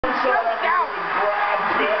saw that movie with Brad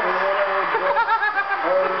Pitt or whatever.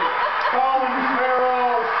 Or Colin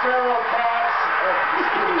Farrell Cats.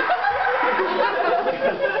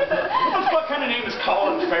 What kind of name is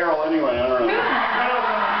Colin Farrell anyway? I don't know.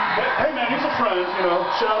 Hey man, he's a friend, you know.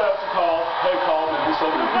 Shout out to Col. Hey Col, man, he's so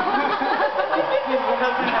good. I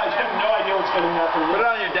have no idea what's going to happen. Put it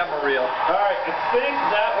on your demo reel. Alright, I think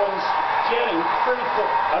that one's getting pretty full.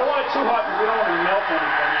 I don't want it too hot because we don't want to melt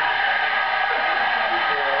anything.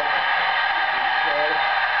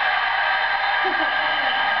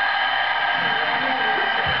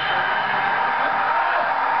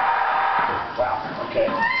 Wow, okay.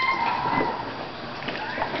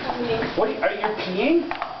 What are you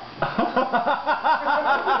peeing?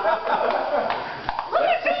 Look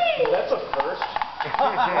at me! That's a first.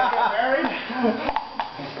 Married?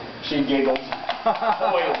 She giggled.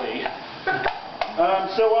 Oily.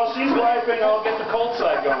 So while she's wiping, I'll get the cold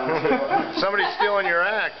side going. Somebody's stealing your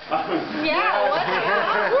act. Yeah, what the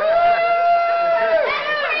hell?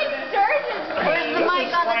 Sturgeon! Where's the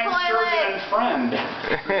mic on the toilet? Friend.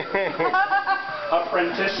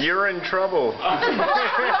 Apprentice. You're in trouble.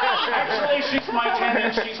 Actually, she's my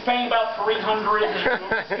tenant. She's paying about $300.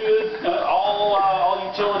 It's good.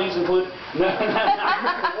 All utilities included.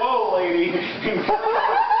 Whoa, lady. Here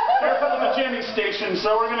for the Jimmy station,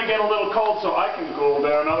 so we're going to get a little cold so I can cool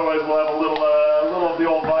down. Otherwise, we'll have a little of the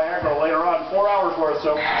old Viagra later on, 4 hours worth.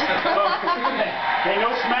 So, hey,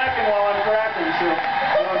 no smacking while I'm cracking. So,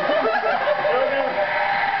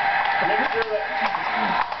 make sure that.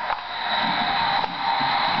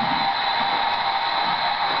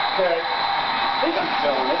 Okay, I think I'm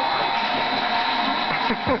filling it.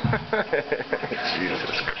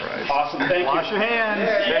 Jesus Christ. Awesome, thank you. Wash your hands.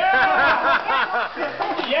 Yeah!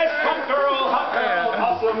 Yes, hot girl,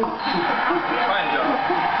 awesome. Fine job.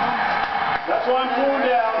 That's why I'm cooling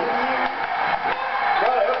down.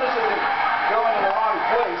 God, I hope this isn't going in the wrong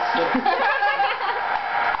place.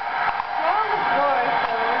 On the floor,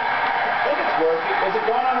 so. I think it's working. Is it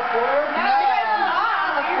going on the floor? No, it's not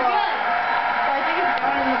on the floor. So I think it's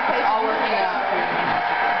going in the place. All working out.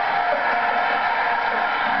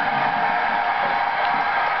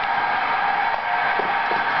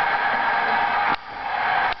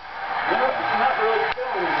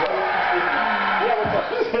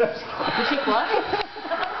 Did she flush?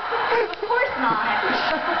 Of course not.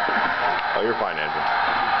 Oh, you're fine, Andrew.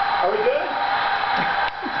 Are we good?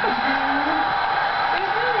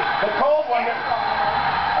 The cold one.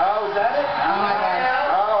 Oh, is that it? Oh my God.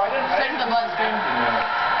 Oh, I didn't. Check the bloodstream.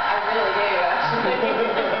 I really do, actually.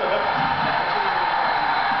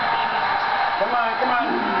 Come on, come on.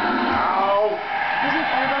 Ow. Is it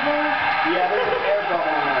air bubble? Yeah, there's an air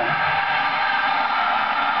bubble in there.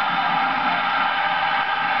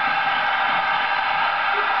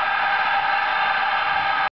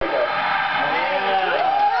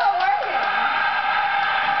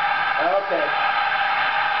 Okay.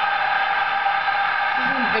 This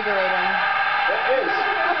is invigorating. It is.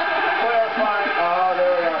 Clarifying. Oh,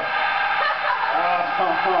 there we are.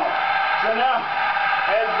 So now,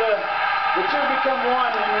 as the two become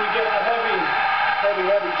one and we get the heavy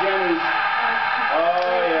jimmies.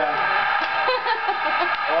 Oh, yeah.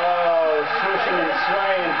 Oh, swishing and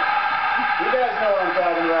swaying. You guys know what I'm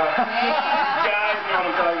talking about. You guys know what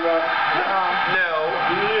I'm talking about. No.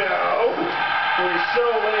 No. We're so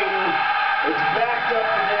late. It's backed up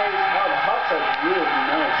to days. Oh, the hot side's really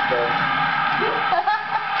nice, though.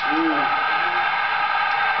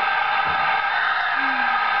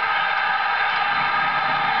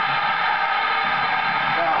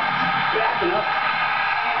 Wow, backing up.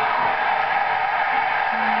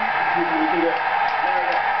 We can get. There we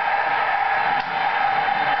go.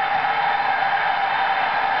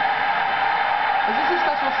 Is this a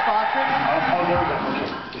special spot treatment? Oh, there we go.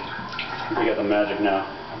 We got the magic now.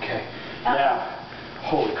 Okay. Now,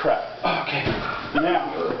 holy crap. Okay.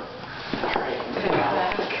 Now. Alright.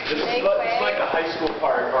 It's like the high school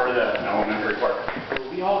part or the elementary part.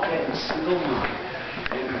 We all get in single line.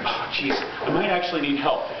 Oh, jeez. I might actually need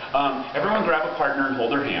help. Everyone grab a partner and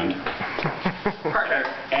hold their hand. Partner.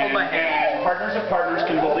 And, Hold my hand. and partners of partners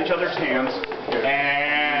can hold each other's hands.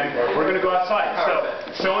 And we're going to go outside.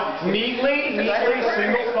 So neatly,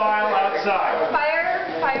 single file outside. Fire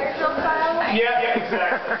drill style?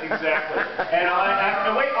 Yeah, exactly. And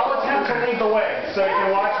I'll attempt to lead the way, so you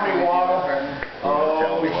can watch me waddle.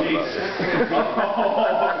 Oh, jeez.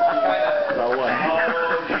 Oh,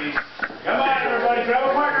 jeez. Come on, everybody, grab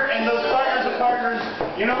a partner, and those partners of partners,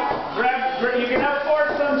 you know, you can have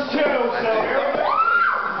foursomes too, so here we go.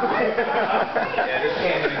 Yeah, this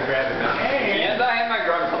hand is grabbing the hand. I have my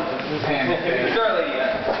grub. This hand. Surely,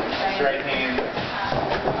 right hand.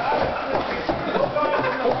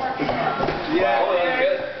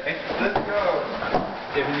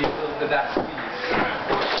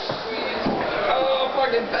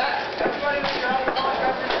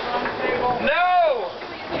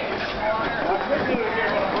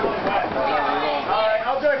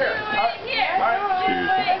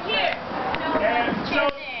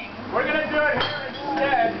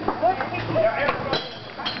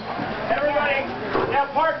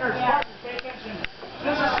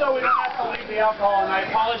 the alcohol, and I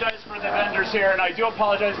apologize for the vendors here, and I do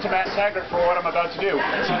apologize to Matt Taggart for what I'm about to do.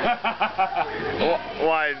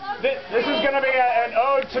 Why? This is going to be an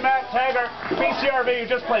ode to Matt Taggart, PCRV, who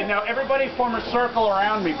just played. Now, everybody form a circle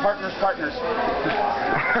around me, partners.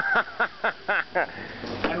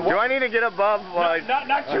 Do I need to get above?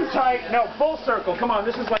 Not too tight. No, full circle. Come on,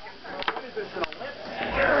 this is like, what is this, an ellipse?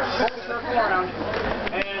 Full circle around.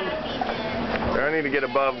 And Do I need to get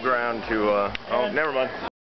above ground to? Oh, never mind.